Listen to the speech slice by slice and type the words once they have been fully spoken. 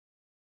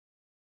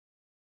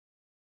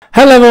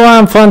Hello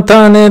everyone, from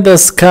Tony the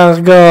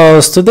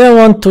Scargos. Today I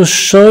want to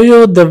show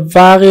you the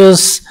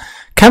various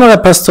camera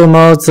pass-through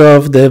modes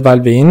of the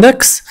Valve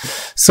Index.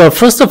 So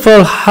first of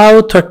all, how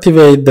to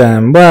activate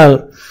them?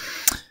 Well,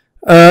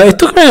 it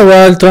took me a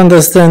while to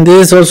understand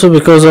this, also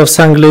because of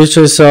some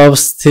glitches of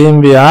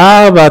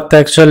SteamVR, but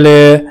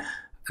actually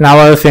now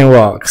everything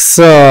works.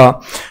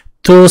 So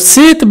to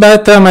see it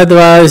better, my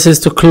advice is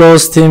to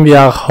close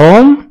SteamVR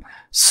Home.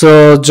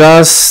 So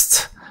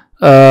just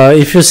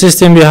if you see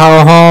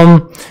SteamVR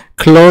Home,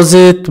 close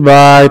it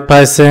by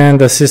pressing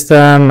the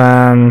system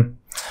and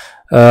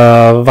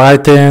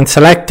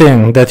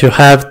selecting that you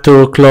have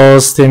to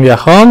close SteamVR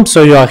Home.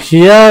 So you are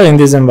here in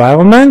this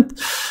environment,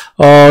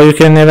 or you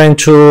can even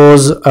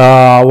choose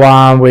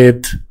one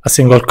with a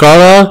single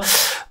color,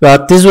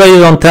 but this way you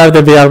don't have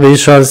the VR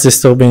visuals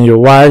disturbing you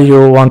while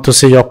you want to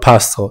see your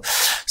pass-through.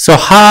 So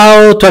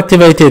how to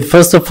activate it?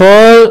 First of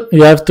all,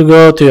 you have to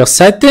go to your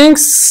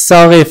settings.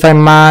 Sorry if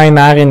mine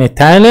are in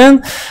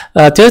Italian.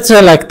 To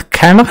select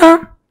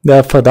camera,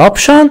 the third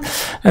option,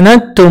 and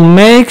then to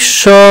make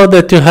sure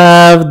that you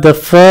have the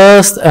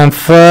first and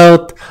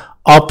third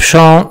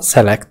option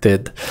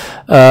selected.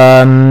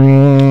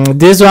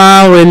 This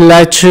one will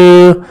let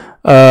you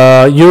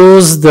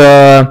use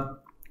the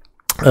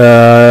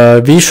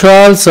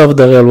visuals of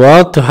the real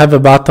world. To have a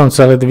button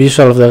select the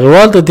visual of the real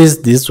world, it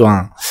is this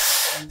one.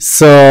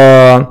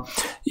 So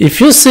if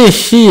you see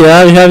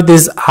here, you have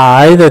this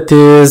eye that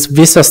is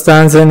vista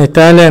stanza in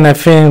Italian. I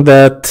think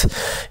that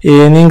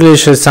in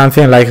English is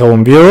something like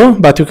home view,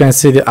 but you can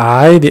see the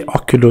eye, the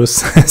Oculus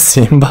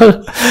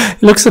symbol.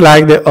 It looks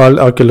like the old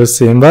Oculus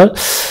symbol.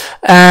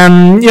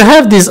 And you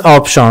have these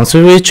options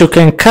with which you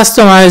can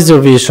customize your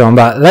vision,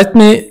 but let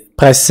me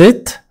press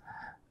it.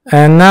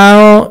 And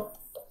now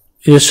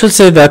you should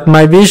see that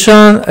my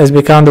vision has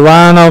become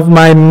one of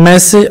my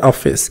messy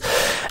office.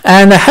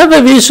 And I have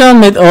a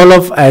vision with all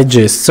of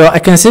edges, so I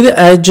can see the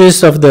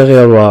edges of the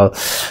real world.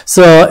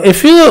 So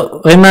if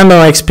you remember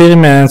my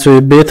experiments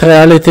with Bit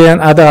Reality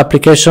and other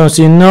applications,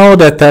 you know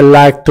that I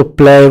like to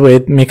play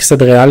with mixed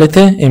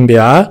reality in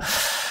VR.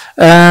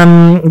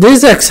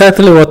 This is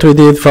exactly what we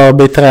did for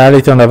Bit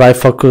Reality on the Vive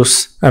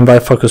Focus and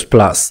Vive Focus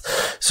Plus.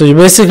 So you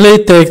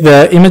basically take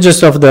the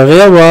images of the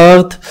real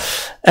world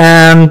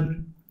and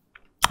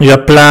you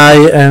apply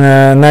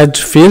an edge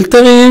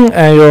filtering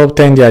and you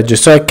obtain the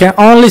edges. So I can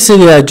only see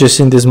the edges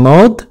in this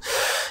mode,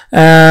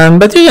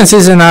 but you can see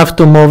it's enough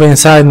to move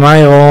inside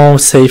my room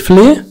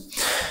safely.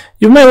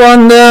 You may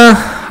wonder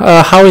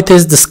how it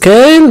is the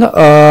scale,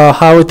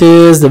 how it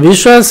is the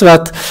visuals,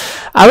 but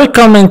I will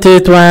comment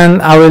it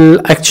when I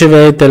will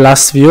activate the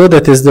last view,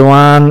 that is the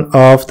one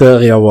of the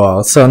real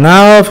world. So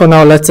now, for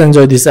now, let's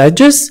enjoy these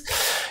edges.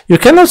 You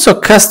can also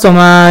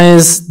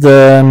customize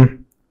the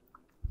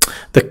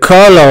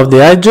color of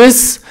the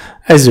edges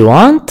as you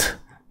want.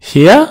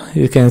 Here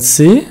you can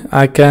see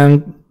I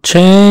can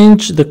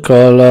change the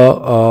color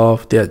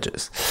of the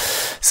edges.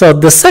 So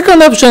the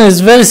second option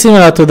is very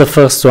similar to the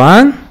first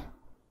one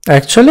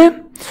actually,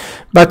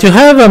 but you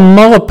have a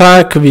more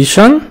opaque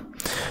vision.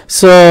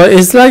 So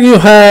it's like you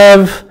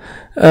have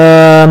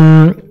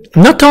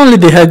not only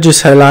the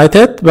edges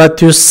highlighted,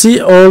 but you see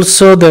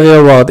also the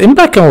real world in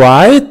black and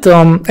white,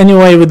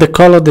 anyway, with the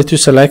color that you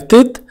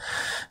selected.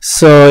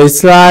 So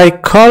it's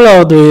like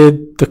colored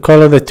with the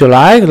color that you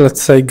like.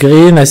 Let's say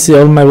green. I see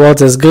all my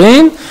words as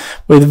green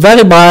with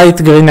very bright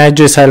green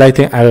edges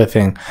highlighting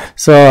everything.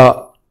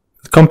 So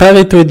compare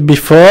it with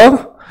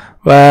before,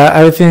 where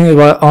everything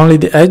were only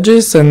the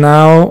edges, and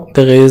now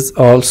there is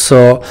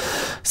also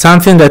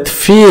something that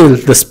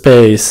fills the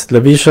space, the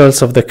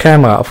visuals of the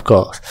camera, of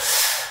course.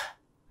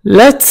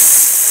 Let's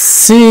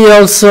see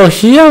also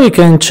here we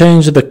can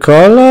change the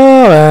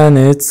color and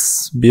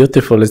it's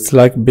beautiful. It's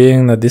like being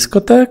in a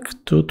discotheque.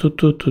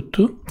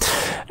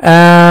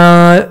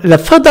 The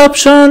third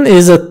option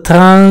is a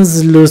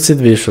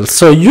translucent visual.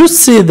 So you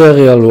see the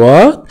real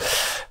world,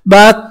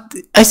 but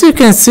as you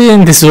can see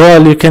in this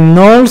world, you can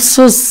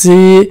also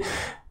see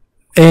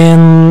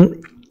in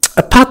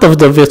a part of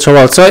the virtual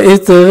world. So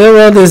the real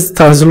world is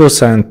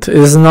translucent,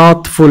 it's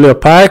not fully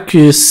opaque.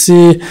 You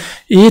see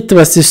it,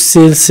 but you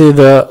still see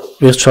the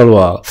virtual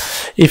world.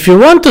 If you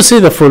want to see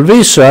the full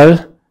visual,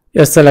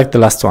 you select the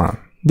last one.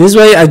 This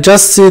way I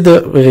just see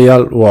the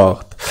real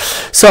world.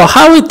 So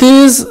how it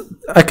is,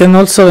 I can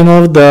also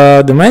remove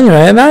the menu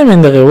and I'm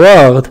in the real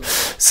world.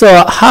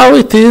 So how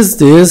it is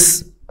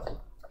this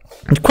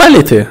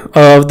quality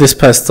of this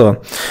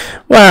pass-through?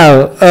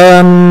 Well,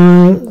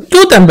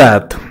 good and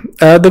bad.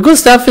 The good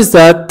stuff is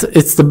that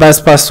it's the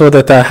best pass-through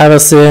that I have ever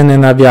seen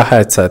in a VR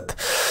headset.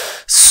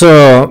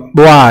 So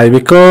why?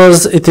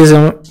 Because it is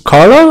in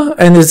color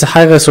and it's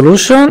high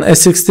resolution at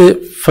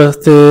 60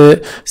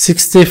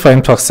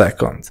 frames per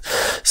second.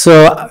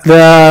 So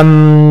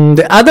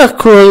the other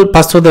cool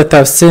pass-through that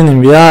I've seen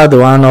in VR, the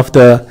one of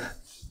the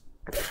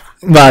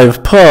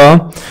Vive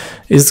Pro,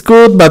 is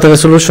good, but the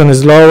resolution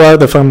is lower,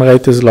 the frame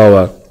rate is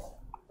lower.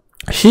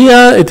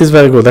 Here it is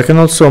very good. I can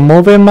also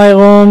move in my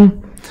room.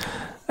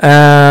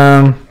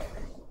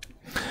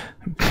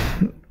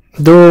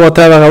 do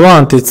whatever I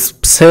want. It's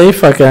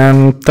safe. I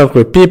can talk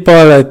with people,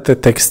 I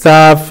take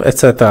stuff,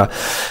 etc.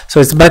 So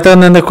it's better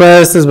than the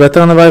Quest. It's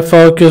better than the Vive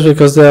Focus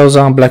because those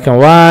are black and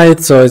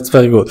white. So it's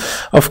very good.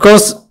 Of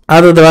course,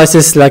 other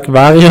devices like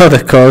Vario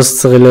that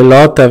cost really a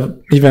lot have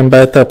even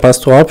better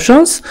pass-through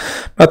options.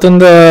 But on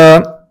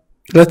the,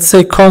 let's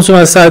say,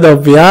 consumer side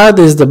of VR,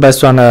 this is the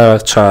best one I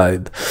ever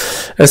tried.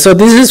 So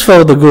this is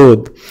for the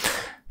good.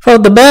 For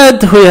the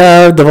bad, we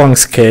have the wrong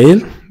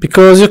scale,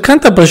 because you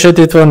can't appreciate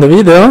it from the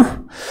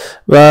video,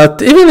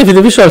 but even if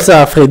the visuals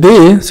are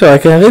 3D, so I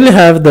can really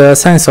have the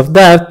sense of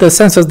depth, the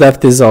sense of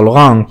depth is all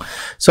wrong.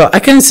 So I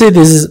can see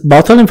this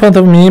bottle in front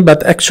of me,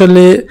 but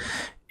actually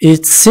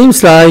it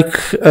seems like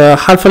a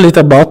half a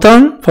liter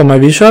bottle for my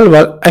visual,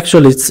 well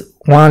actually it's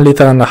 1.5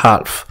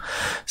 liters.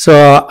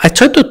 So I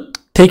try to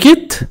take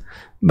it,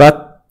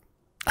 but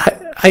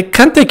I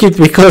can't take it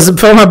because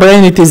for my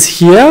brain it is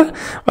here,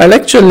 while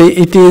actually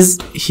it is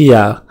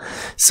here.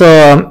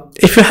 So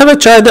if you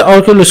haven't tried the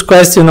Oculus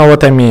Quest, you know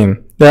what I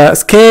mean. The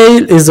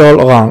scale is all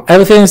wrong.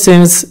 Everything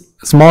seems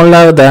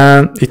smaller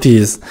than it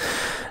is.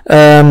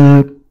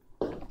 And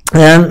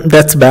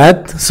that's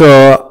bad.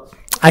 So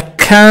I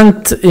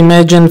can't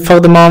imagine for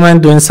the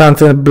moment doing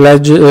something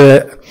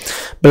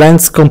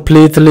blends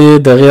completely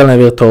the real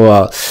and virtual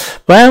world.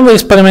 When we're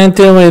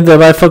experimenting with the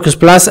Vive Focus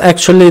Plus,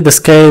 actually the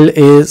scale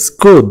is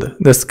good.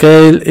 The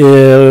scale,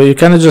 you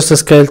can adjust the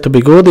scale to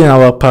be good in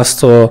our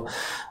pass-through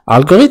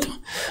algorithm.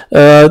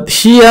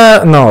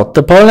 Here, no,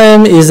 the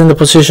problem is in the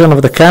position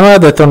of the camera,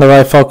 that on the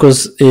Vive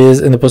Focus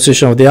is in the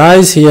position of the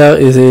eyes. Here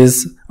it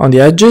is on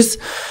the edges.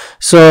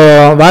 So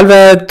Valve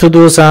had to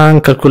do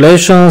some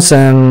calculations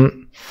and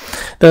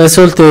the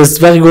result is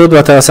very good,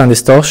 but there are some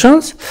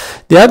distortions.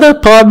 The other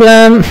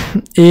problem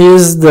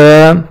is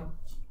the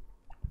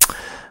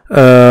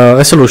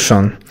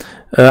resolution.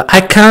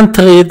 I can't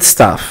read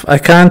stuff. I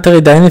can't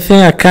read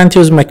anything. I can't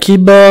use my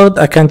keyboard.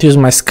 I can't use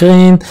my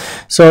screen.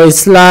 So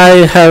it's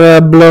like have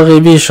a blurry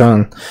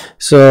vision.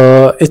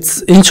 So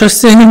it's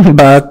interesting,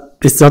 but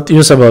it's not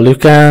usable. You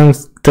can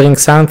drink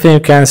something, you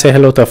can say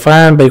hello to a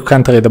friend, but you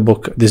can't read a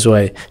book this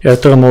way. You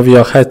have to remove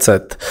your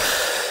headset.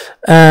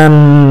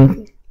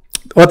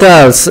 What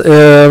else?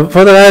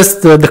 For the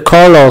rest, the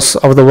colors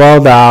of the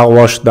world are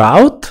washed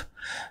out,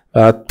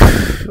 but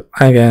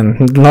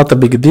again, not a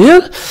big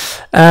deal.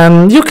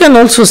 And you can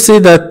also see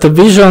that the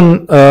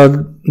vision,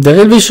 the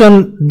real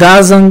vision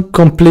doesn't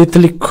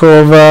completely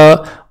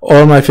cover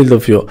all my field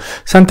of view.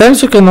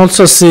 Sometimes you can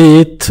also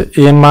see it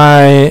in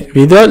my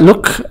video.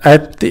 Look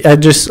at the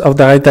edges of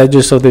the right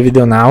edges of the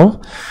video now.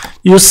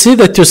 You see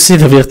that you see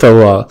the virtual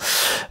world.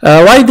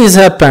 Why this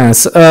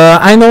happens?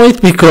 I know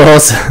it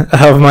because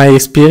of my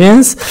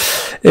experience.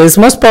 It's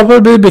most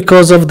probably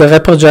because of the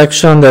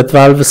reprojection that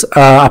Valve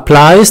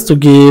applies to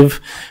give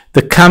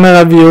the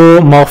camera view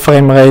more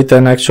frame rate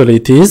than actually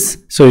it is.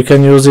 So you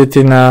can use it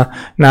in a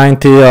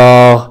 90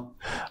 or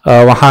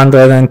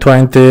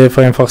 120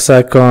 frame per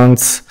second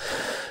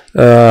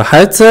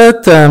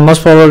headset, and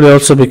most probably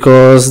also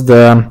because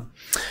the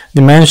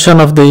dimension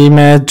of the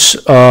image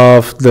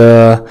of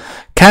the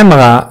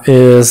camera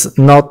is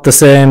not the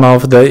same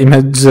of the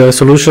image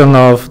resolution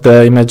of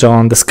the image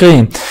on the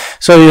screen.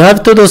 So you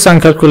have to do some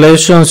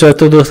calculations, you have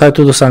to try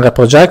to do some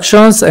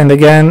reprojections, and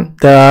again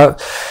there are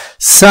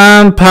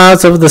some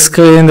parts of the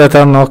screen that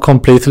are not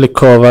completely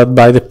covered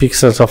by the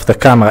pixels of the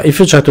camera if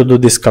you try to do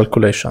these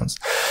calculations.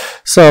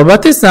 So,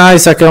 but it's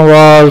nice, I can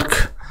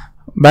walk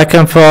back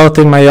and forth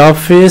in my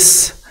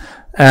office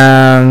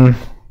and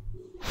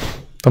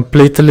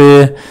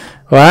completely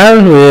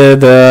well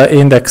with the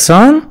index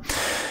on.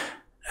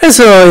 And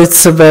so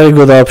it's a very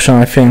good option,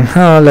 I think.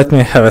 Let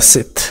me have a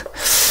seat.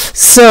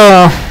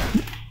 So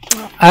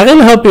I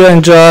really hope you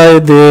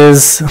enjoyed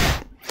this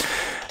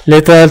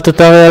little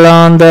tutorial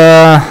on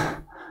the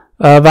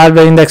Valve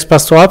Index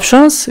pass-through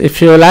options.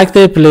 If you liked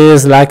it,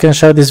 please like and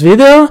share this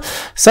video,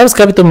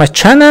 subscribe to my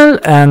channel,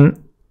 and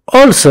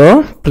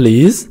also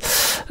please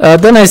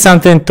donate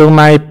something to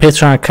my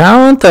Patreon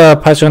account,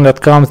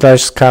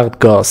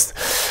 patreon.com/scarredghost.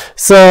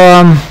 So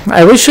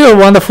I wish you a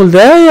wonderful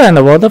day and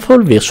a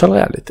wonderful virtual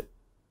reality.